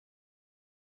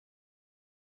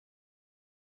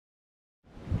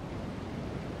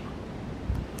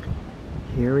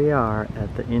Here we are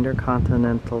at the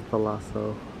Intercontinental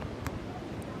Thalasso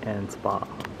and Spa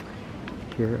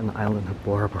here on the island of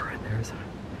Bora Bora.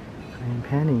 I am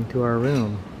panning to our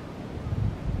room.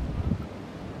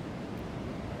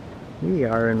 We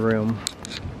are in room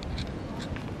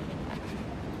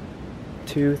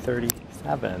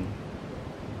 237.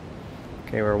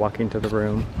 Okay, we're walking to the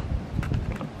room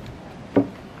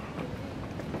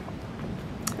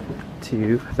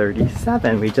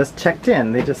 237. We just checked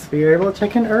in. We were able to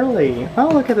check in early. Oh,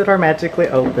 look at the door magically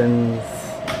opens.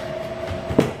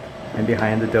 And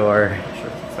behind the door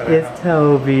is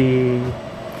Toby.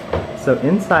 So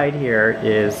inside here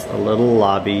is a little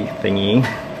lobby thingy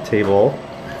table.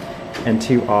 And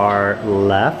to our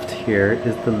left here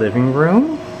is the living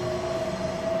room.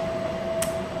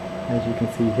 As you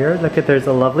can see here, look at, there's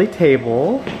a lovely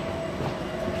table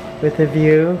with a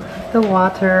view of the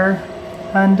water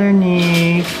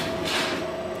underneath,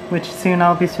 which soon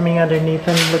I'll be swimming underneath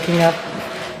and looking up.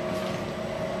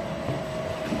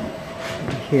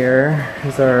 Here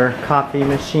is our coffee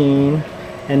machine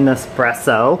and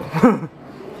Nespresso.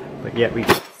 But yet we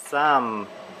get some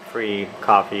free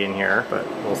coffee in here, but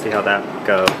we'll see how that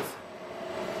goes.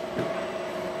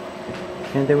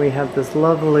 And then we have this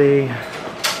lovely,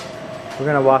 we're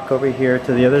gonna walk over here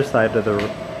to the other side of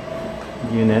the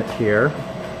unit here.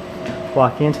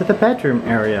 Walking into the bedroom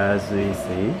area, as you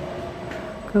see.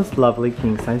 This lovely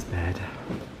king-size bed.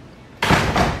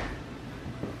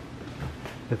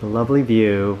 With a lovely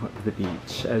view of the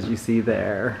beach, as you see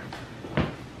there.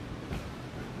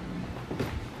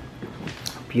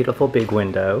 Beautiful big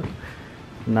window.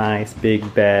 Nice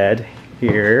big bed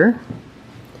here.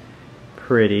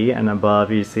 Pretty, and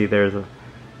above you see there's a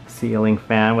ceiling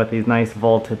fan with these nice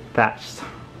vaulted thatched,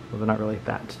 well, they're not really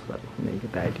thatched, but you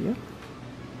get the idea.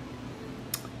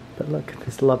 But look at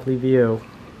this lovely view.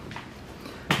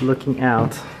 Looking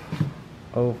out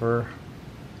over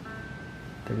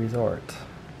the resort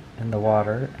and the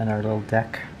water and our little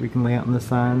deck. We can lay out in the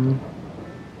sun.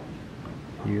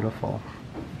 Beautiful.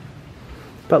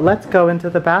 But let's go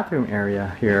into the bathroom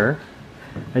area here.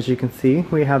 As you can see,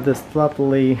 we have this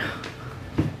lovely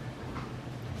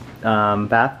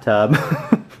bathtub.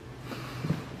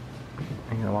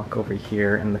 I'm gonna walk over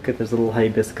here and look at this little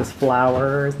hibiscus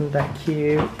flower. Isn't that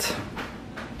cute?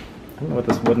 I don't know what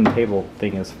this wooden table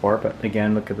thing is for, but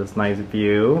again, look at this nice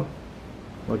view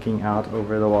looking out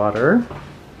over the water.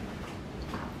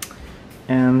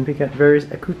 And we get various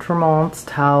accoutrements,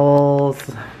 towels,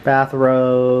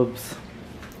 bathrobes,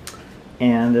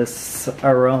 and this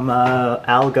Aroma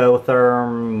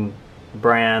Algotherm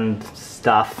brand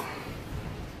stuff.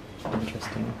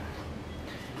 Interesting.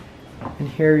 And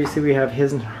here you see we have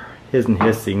his and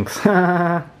his sinks. See,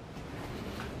 there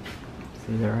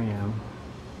I am.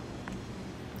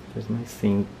 There's my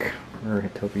sink, or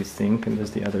Toby's sink, and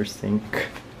there's the other sink.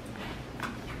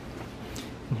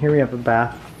 And here we have a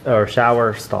bath, or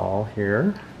shower stall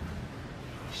here.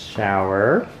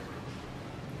 Shower.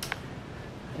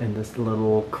 And this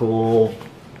little cool,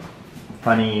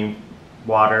 funny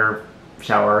water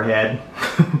shower head.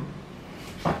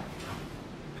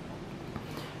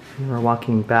 We're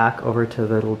walking back over to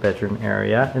the little bedroom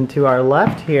area, and to our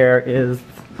left here is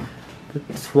the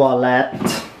toilet.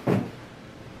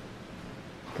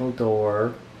 Little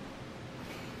door.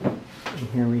 And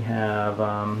here we have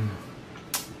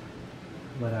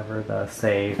whatever the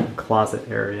safe closet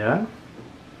area.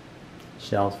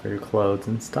 Shelves for your clothes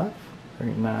and stuff.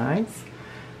 Very nice.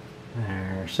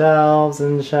 There are shelves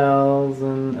and shelves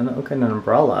and look at an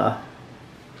umbrella.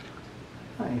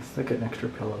 Nice. Look at extra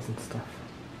pillows and stuff.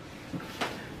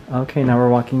 Okay, now we're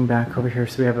walking back over here.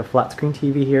 So we have a flat screen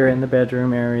TV here in the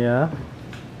bedroom area.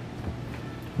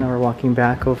 Now we're walking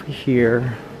back over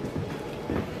here.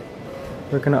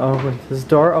 We're gonna open, this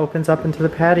door opens up into the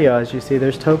patio. As you see,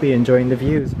 there's Toby enjoying the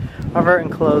views of our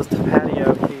enclosed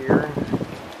patio here.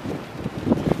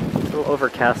 It's a little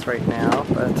overcast right now,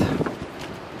 but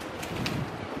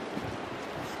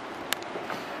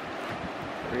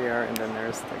here we are, and then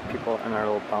there's like people on our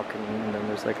little balcony, and then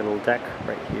there's like a little deck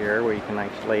right here where you can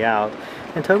actually lay out.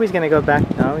 And Toby's gonna go back,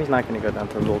 no, he's not gonna go down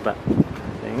to the little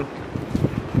thing.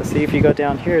 But see, if you go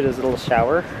down here, there's a little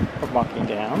shower. I'm walking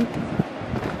down.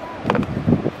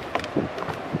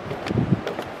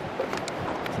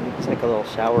 It's like a little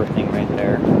shower thing right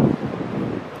there.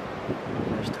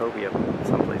 There's Toby up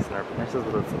someplace in our, this is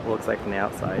what it looks like from the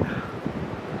outside.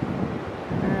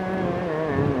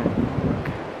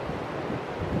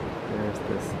 There's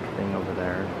this thing over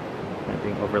there. Not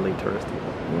being overly touristy,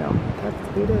 but you know, that's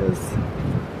what it is.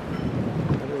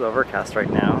 It is overcast right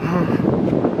now.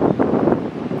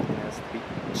 There's the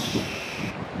beach.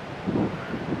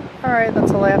 Alright,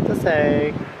 that's all I have to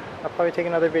say. I'll probably take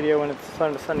another video when it's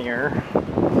sunnier.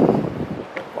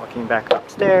 Walking back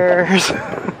upstairs.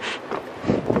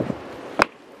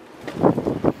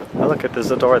 Oh look, if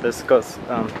there's a door, this goes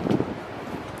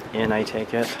in, I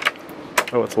take it.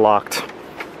 Oh, it's locked.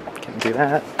 Can't do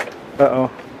that.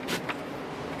 Uh-oh.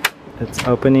 It's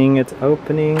opening, it's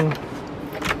opening.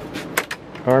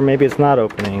 Or maybe it's not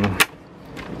opening.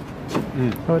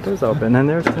 Oh, it does open, and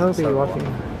there's Toby walking.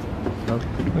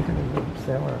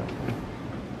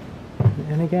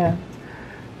 And again,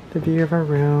 the view of our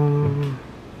room.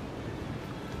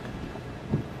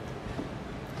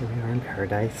 Here we are in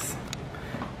paradise.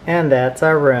 And that's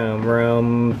our room.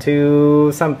 Room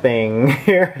 2 something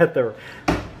here at the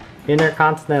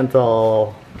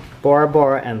Intercontinental, Bora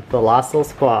Bora and Thalasso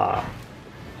Spa.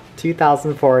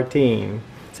 2014.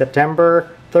 September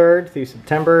 3rd through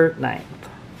September 9th.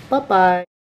 Bye-bye.